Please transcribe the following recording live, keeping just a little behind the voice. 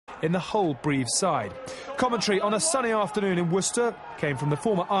in the whole Brive side. Commentary on a sunny afternoon in Worcester came from the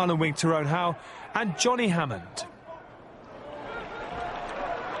former Ireland wing Tyrone Howe and Johnny Hammond.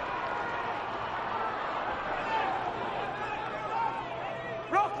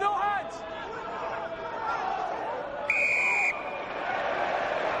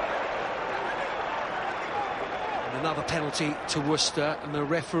 Another penalty to Worcester, and the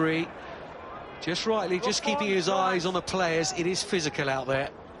referee just keeping his eyes on the players. It is physical out there.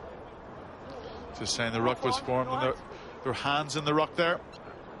 Just saying the ruck was formed and their hands in the ruck there.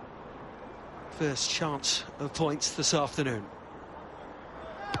 First chance of points this afternoon.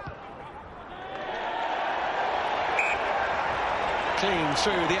 Clean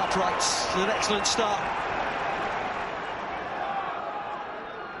through the uprights. An excellent start.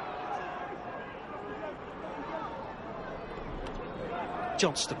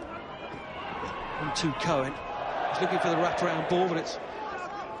 Johnston on to Cohen. He's looking for the wraparound ball, but it's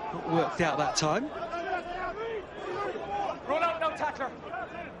not worked out that time. Run out, no tackler.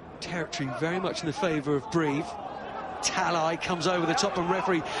 Territory very much in the favour of Brive. Talai comes over the top and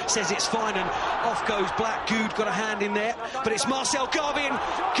referee says it's fine, and off goes Black. Good got a hand in there, but it's Marcel Garvey, and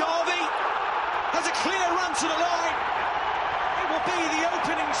Garvey has a clear run to the line. It will be the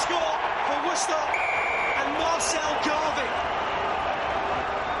opening score for Worcester and Marcel Garvey.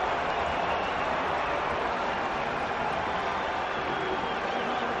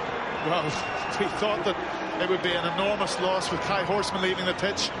 Well, we thought that it would be an enormous loss with Kai Horseman leaving the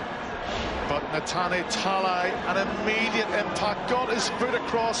pitch. But Natane Talai, an immediate impact, got his foot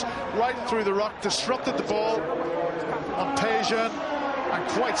across right through the ruck, disrupted the ball on Pejan, and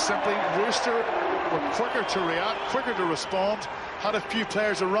quite simply, Worcester were quicker to react, quicker to respond, had a few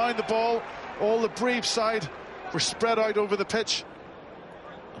players around the ball. All the Brive side were spread out over the pitch.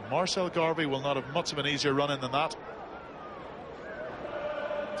 And Marcel Garvey will not have much of an easier run-in than that.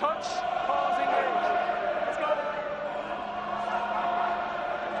 Touch, pause, engage. Let's go.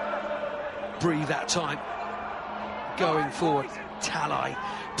 Brive that time going forward. Talai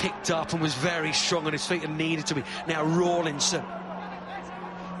picked up and was very strong on his feet and needed to be. Now Rawlinson.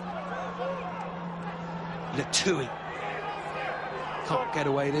 Latui can't get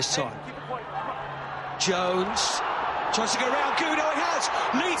away this time. Jones tries to go around. Good, he has.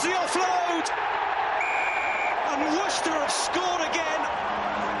 Leads the offload. And Worcester have scored again.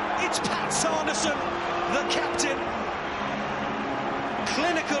 It's Pat Sanderson, the captain.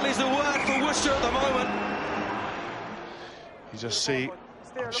 Clinical is the word for Worcester at the moment. You just see,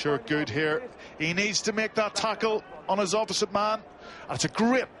 I'm sure Good here. He needs to make that tackle on his opposite man. And it's a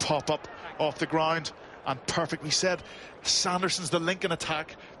great pop-up off the ground. And perfectly said, Sanderson's the link in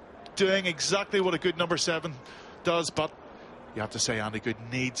attack, doing exactly what a good number 7 does. But you have to say Andy Good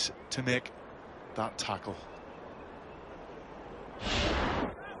needs to make that tackle.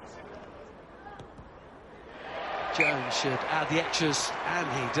 Jones should add the extras, and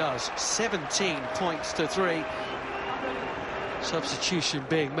he does. 17 points to 3. Substitution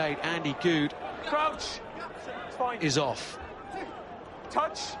being made. Andy Good Crouch. is off.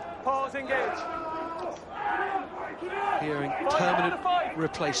 Touch, pause, engage. Hearing permanent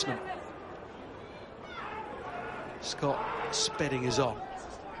replacement. Scott Spedding is on.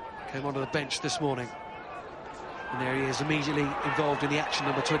 Came onto the bench this morning. And there he is, immediately involved in the action,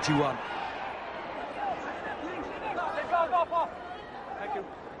 number 21.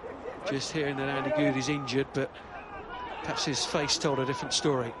 Just hearing that Andy Good is injured, but perhaps his face told a different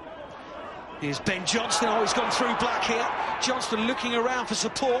story. Here's Ben Johnston. Oh, he's gone through Black here. Johnston looking around for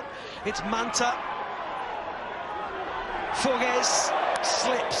support. It's Manta. Forges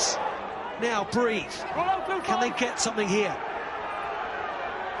slips. Now Brive. Can they get something here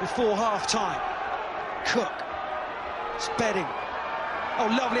before half-time? Cook. Spedding.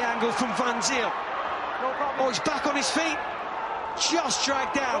 Oh, lovely angle from Van Zyl. Oh, he's back on his feet. Just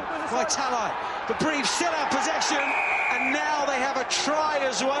dragged down by Talai. But Brive still have possession, and now they have a try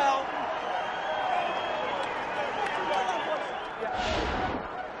as well.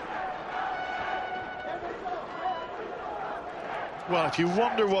 Well, if you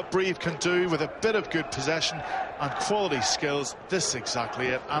wonder what Brive can do with a bit of good possession and quality skills, this is exactly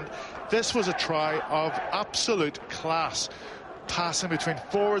it. And this was a try of absolute class. Passing between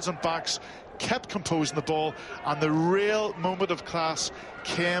forwards and backs, kept composing the ball, and the real moment of class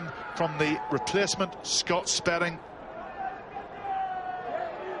came from the replacement, Scott Spedding.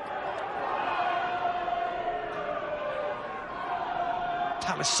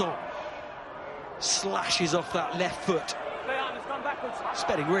 Palisson slashes off that left foot.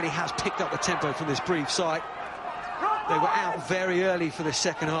 Spedding really has picked up the tempo from this Brive side. They were out very early for the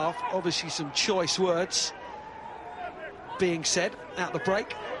second half. Obviously some choice words being said at the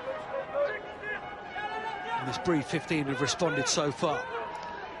break. And this Brive 15 have responded so far.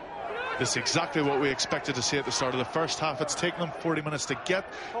 This is exactly what we expected to see at the start of the first half. It's taken them 40 minutes to get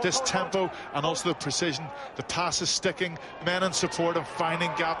this tempo and also the precision. The passes sticking, men in support and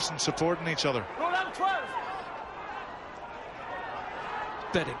finding gaps and supporting each other.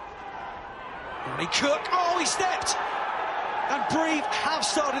 Bedding. And Cook. Oh, he stepped! And Brive have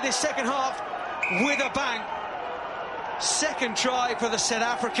started this second half with a bang. Second try for the South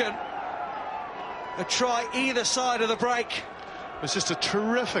African. A try either side of the break. It was just a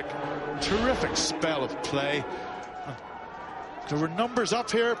terrific spell of play. There were numbers up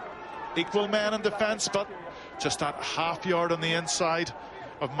here, equal men in defence, but just that half yard on the inside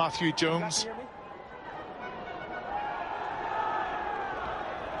of Matthew Jones.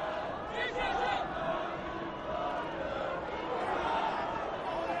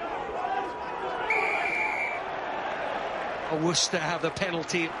 Worcester have the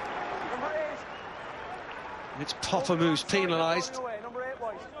penalty. It's Popper who's penalised,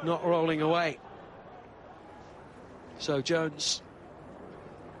 not rolling away. So Jones,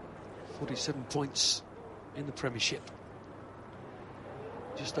 47 points in the Premiership.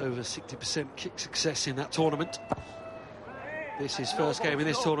 Just over 60% kick success in that tournament. This is first game in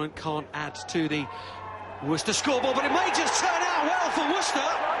this tournament, can't add to the Worcester scoreboard, but it may just turn out well for Worcester.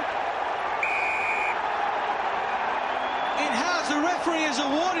 It has, the referee has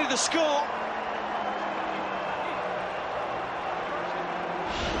awarded the score.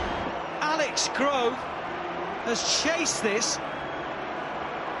 Alex Grove has chased this.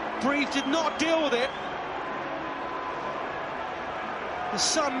 Brive did not deal with it. The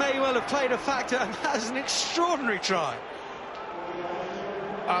sun may well have played a factor, and that is an extraordinary try.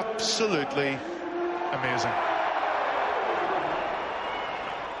 Absolutely amazing.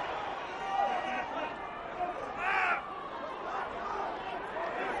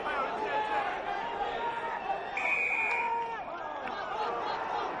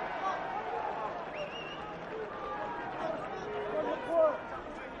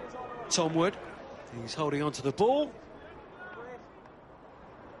 Tom Wood, he's holding on to the ball.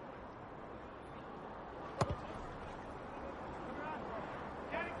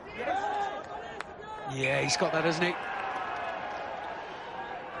 Yeah, he's got that, hasn't he?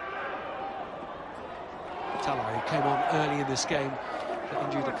 Tala, who came on early in this game, got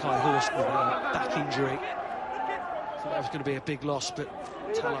injured to Kai Horst with a back injury. Thought that was going to be a big loss, but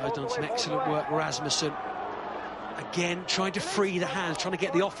Tala has done some excellent work. Rasmussen again trying to free the hands, trying to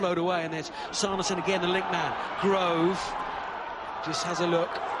get the offload away, and there's Sarnason again, the link man. Grove just has a look.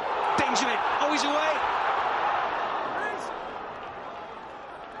 Benjamin, oh, he's away.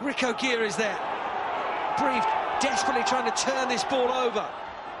 Rick O'Gear is there. Brive desperately trying to turn this ball over.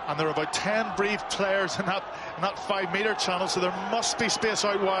 And there are about 10 Brive players in that 5-metre channel, so there must be space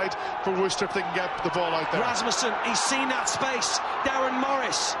out wide for Worcester if they can get the ball out there. Rasmussen, he's seen that space. Darren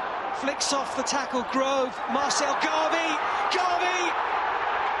Morris flicks off the tackle. Grove, Marcel Garvey,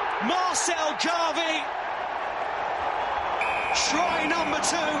 Marcel Garvey, try number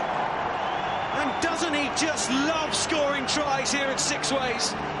 2. And doesn't he just love scoring tries here at Six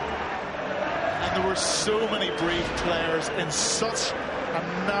Ways? And there were so many Brive players in such a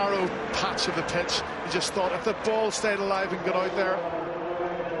narrow patch of the pitch. You just thought if the ball stayed alive and got out there,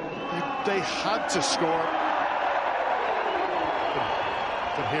 they had to score.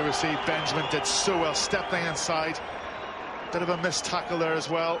 But here we see Benjamin did so well, stepping inside. Bit of a missed tackle there as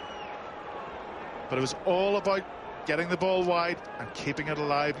well. But it was all about getting the ball wide and keeping it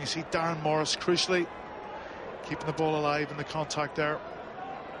alive. And you see Darren Morris, crucially, keeping the ball alive in the contact there.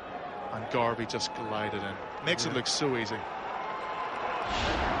 And Garvey just glided in. Makes it look so easy.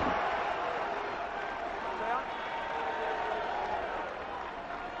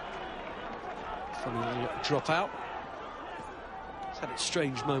 Funny little drop out. It's had its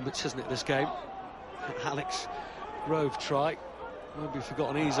strange moments, hasn't it, this game? Alex Grove try. Won't be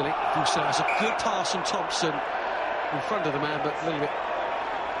forgotten easily. It's a good pass from Thompson in front of the man, but a little bit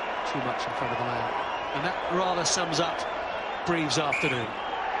too much in front of the man. And that rather sums up Brive's afternoon.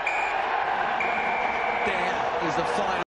 There is the final.